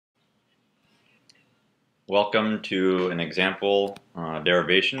Welcome to an example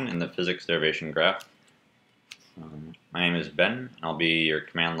derivation in the physics derivation graph. My name is Ben, and I'll be your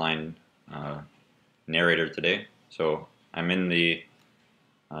command line narrator today. So I'm in the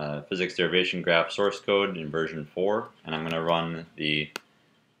physics derivation graph source code in version 4, and I'm going to run the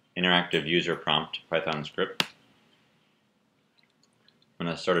interactive user prompt Python script. I'm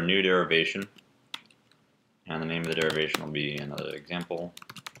going to start a new derivation, and the name of the derivation will be another example.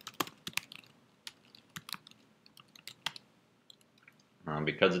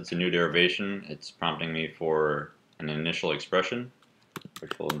 Because it's a new derivation, it's prompting me for an initial expression,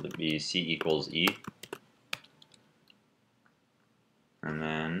 which will be c equals e. And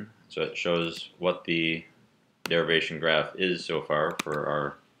then, so it shows what the derivation graph is so far for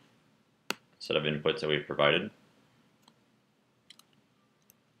our set of inputs that we've provided.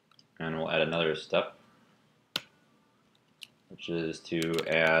 And we'll add another step, which is to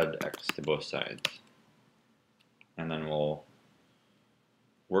add x to both sides. And then we'll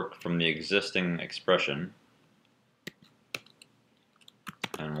work from the existing expression,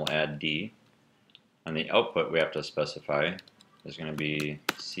 and we'll add d. And the output we have to specify is going to be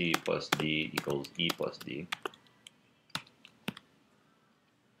c plus d equals e plus d.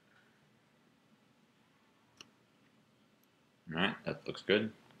 Alright, that looks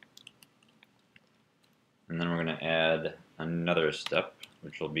good. And then we're going to add another step,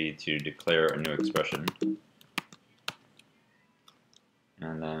 which will be to declare a new expression.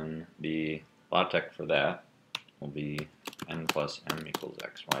 And then the LaTeX for that will be n plus m equals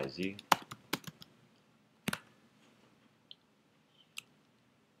x, y, z.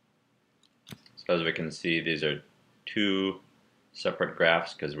 So as we can see, these are two separate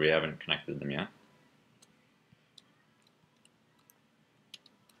graphs because we haven't connected them yet.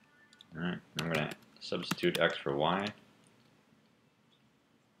 Alright, I'm going to substitute x for y.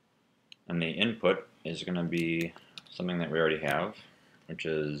 And the input is going to be something that we already have, which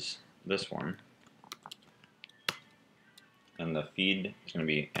is this one. And the feed is going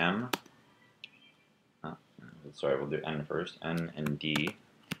to be m. Sorry, we'll do n first. N and d.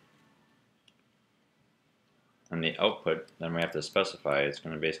 And the output, then we have to specify, it's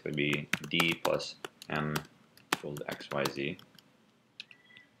going to basically be d plus m equals x, y, z.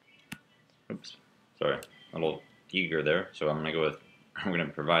 Oops, sorry, a little eager there. So I'm going to go with, I'm going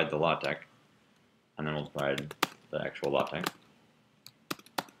to provide the LaTeX, and then we'll provide the actual LaTeX.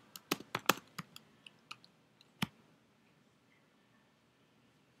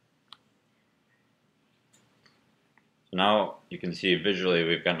 So now you can see visually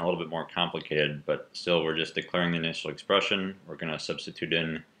we've gotten a little bit more complicated, but still we're just declaring the initial expression. We're going to substitute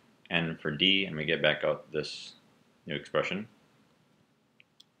in n for d, and we get back out this new expression.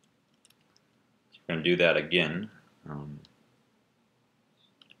 So we're going to do that again.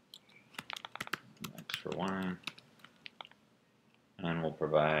 X for y. And we'll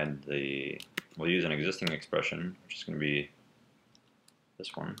provide we'll use an existing expression, which is going to be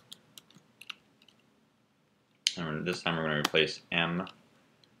this one. And this time we're going to replace m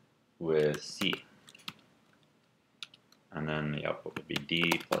with c. And then the output would be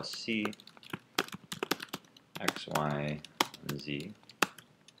d plus c, x, y, and z.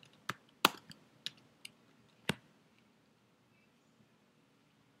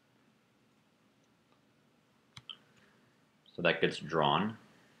 So that gets drawn.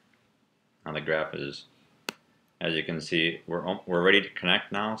 Now the graph is, as you can see, we're ready to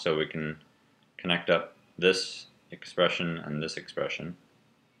connect now, so we can connect up this expression and this expression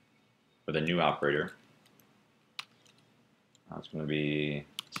with a new operator. It's going to be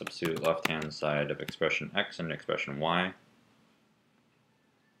substitute left hand side of expression x and expression y.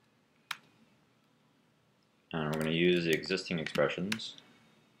 And we're going to use the existing expressions.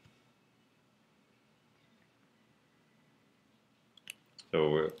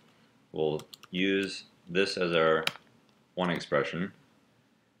 So we'll use this as our one expression.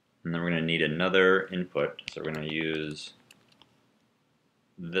 And then we're going to need another input, so we're going to use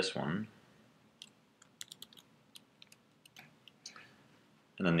this one.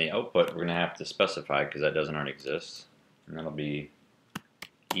 And then the output we're going to have to specify because that doesn't already exist. And that'll be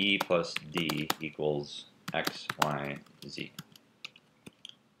e plus d equals x, y, z.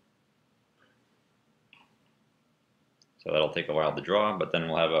 So that'll take a while to draw, but then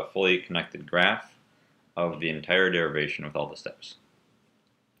we'll have a fully connected graph of the entire derivation with all the steps.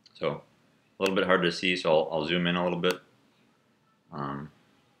 So a little bit hard to see, so I'll zoom in a little bit.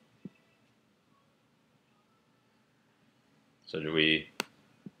 So we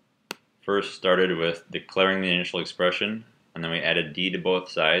first started with declaring the initial expression, and then we added d to both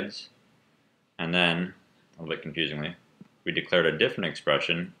sides, and then, a little bit confusingly, we declared a different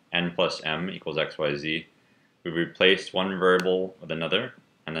expression, n plus m equals x, y, z, we replaced one variable with another,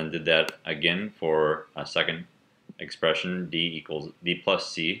 and then did that again for a second expression, d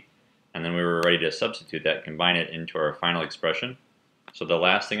plus c, and then we were ready to substitute that, combine it into our final expression. So the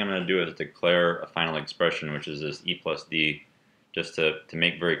last thing I'm going to do is declare a final expression, which is this e plus d, just to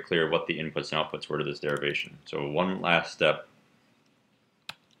make very clear what the inputs and outputs were to this derivation. So one last step,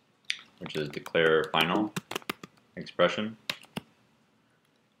 which is declare final expression.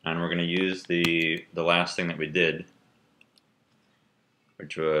 And we're going to use the last thing that we did,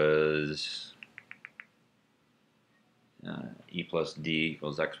 which was e plus d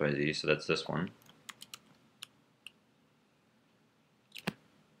equals xyz, so that's this one.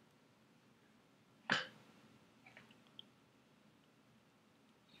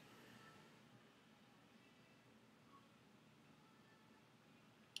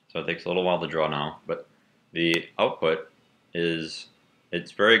 So it takes a little while to draw now, but the output is,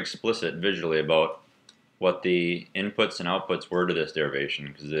 it's very explicit visually about what the inputs and outputs were to this derivation,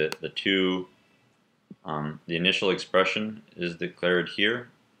 because the initial expression is declared here,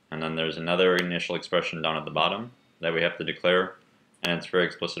 and then there's another initial expression down at the bottom that we have to declare, and it's very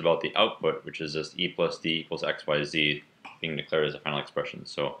explicit about the output, which is this e plus d equals xyz being declared as a final expression.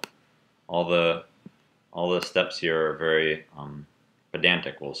 So all the steps here are very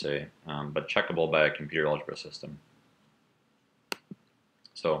pedantic, we'll say, but checkable by a computer algebra system.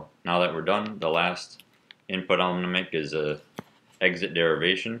 So now that we're done, the last input I'm going to make is a exit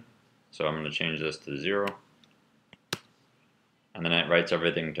derivation. So I'm going to change this to 0. And then it writes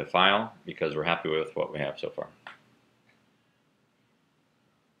everything to file because we're happy with what we have so far.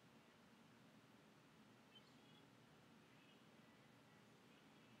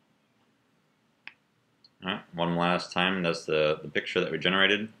 Alright, one last time, that's the picture that we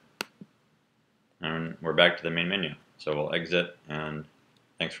generated. And we're back to the main menu. So we'll exit, and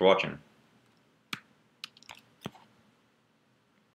thanks for watching.